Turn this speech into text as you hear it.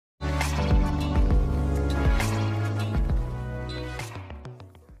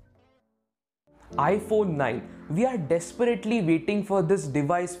iPhone 9. We are desperately waiting for this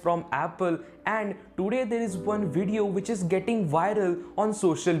device from Apple, and today there is one video which is getting viral on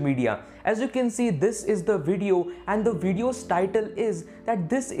social media. As you can see, this is the video, and the video's title is that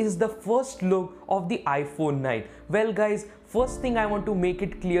this is the first look of the iPhone 9. Well guys, first thing I want to make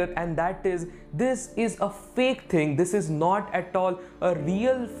it clear, and that is this is a fake thing. This is not at all a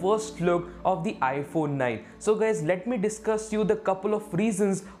real first look of the iPhone 9. So guys, let me discuss you the couple of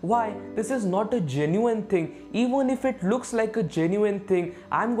reasons why this is not a genuine thing. Even if it looks like a genuine thing,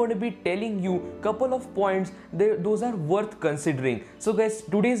 I'm going to be telling you couple of points those are worth considering. So guys,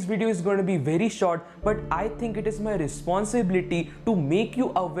 today's video is going to be very short, but I think it is my responsibility to make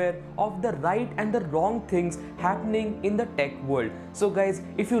you aware of the right and the wrong things happening in the tech world. So guys,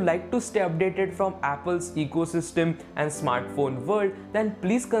 if you like to stay updated from Apple's ecosystem and smartphone world, then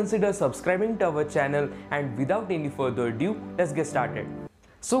please consider subscribing to our channel, and without any further ado, let's get started.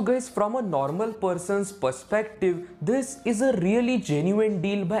 So guys, from a normal person's perspective, this is a really genuine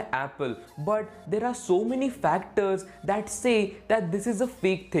deal by Apple, but there are so many factors that say that this is a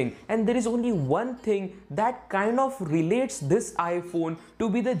fake thing, and there is only one thing that kind of relates this iPhone to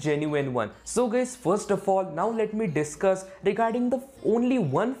be the genuine one. So guys, first of all, now let me discuss regarding the only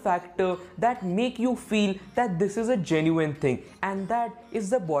one factor that make you feel that this is a genuine thing, and that is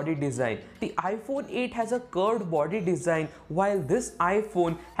the body design. The iPhone 8 has a curved body design, while this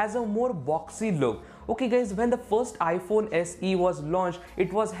iPhone has a more boxy look. Okay guys, when the first iPhone SE was launched,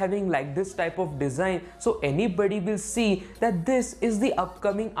 it was having like this type of design, so anybody will see that this is the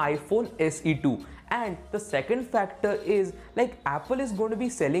upcoming iPhone SE2. And the second factor is like Apple is going to be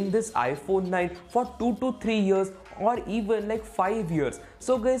selling this iPhone 9 for 2 to 3 years or even like 5 years.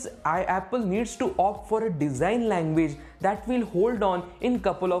 So guys, Apple needs to opt for a design language that will hold on in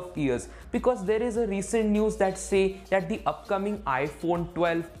couple of years, because there is a recent news that say that the upcoming iPhone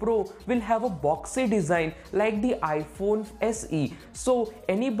 12 Pro will have a boxy design like the iPhone SE. So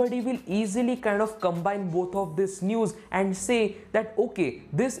anybody will easily kind of combine both of this news and say that okay,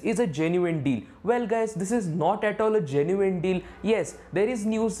 this is a genuine deal. Well guys, this is not at all a genuine deal. Yes, there is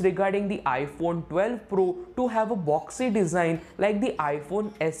news regarding the iPhone 12 Pro to have a boxy design like the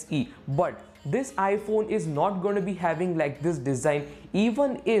iPhone SE, but this iPhone is not going to be having like this design.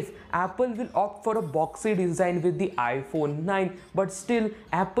 Even if Apple will opt for a boxy design with the iPhone 9, but still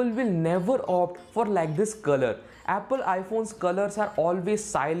Apple will never opt for like this color. Apple iPhone's colors are always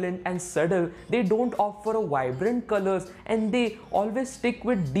silent and subtle. They don't opt for a vibrant colors, and they always stick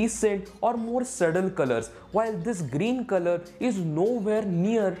with decent or more subtle colors, while this green color is nowhere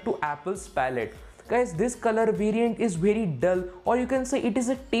near to Apple's palette. Guys, this color variant is very dull, or you can say it is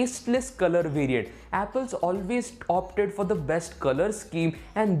a tasteless color variant. Apple's always opted for the best color scheme,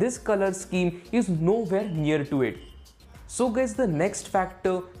 and this color scheme is nowhere near to it. So guys, the next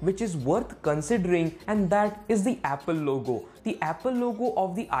factor which is worth considering, and that is the Apple logo. The Apple logo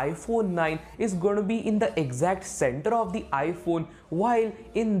of the iPhone 9 is going to be in the exact center of the iPhone, while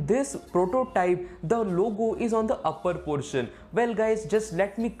in this prototype the logo is on the upper portion. Well guys, just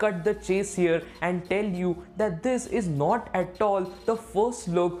let me cut the chase here and tell you that this is not at all the first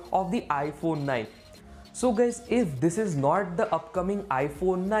look of the iPhone 9. So guys, if this is not the upcoming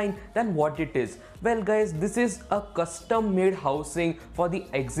iPhone 9, then what it is? Well guys, this is a custom made housing for the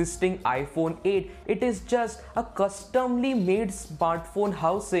existing iPhone 8. It is just a customly made smartphone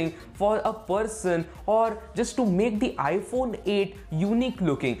housing for a person, or just to make the iPhone 8 unique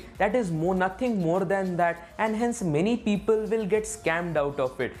looking. That is nothing more than that, and hence many people will get scammed out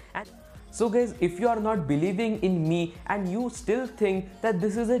of it. So guys, if you are not believing in me and you still think that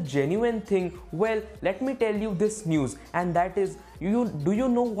this is a genuine thing, well, let me tell you this news, and that is, do you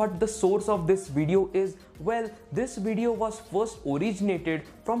know what the source of this video is? Well, this video was first originated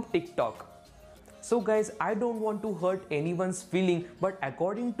from TikTok. So guys, I don't want to hurt anyone's feeling, but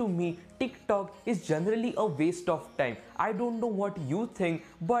according to me, TikTok is generally a waste of time. I don't know what you think,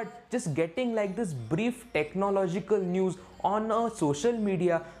 but just getting like this brief technological news on a social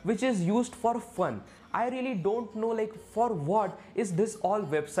media which is used for fun, I really don't know like for what is this all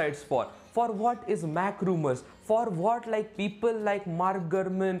websites for what is Mac Rumors, for what like people like Mark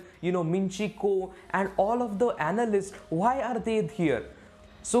Gurman, Minchi Ko, and all of the analysts, why are they here?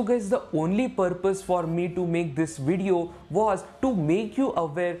 So guys, the only purpose for me to make this video was to make you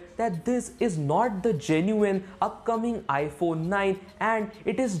aware that this is not the genuine upcoming iPhone 9, and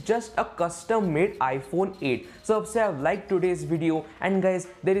it is just a custom made iPhone 8. So if you have liked today's video, and guys,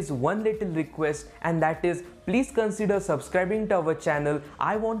 there is one little request, and that is please consider subscribing to our channel.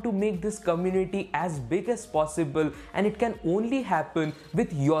 I want to make this community as big as possible, and it can only happen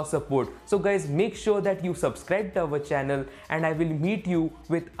with your support. So guys, make sure that you subscribe to our channel, and I will meet you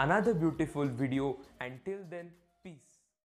with another beautiful video. Until then, peace.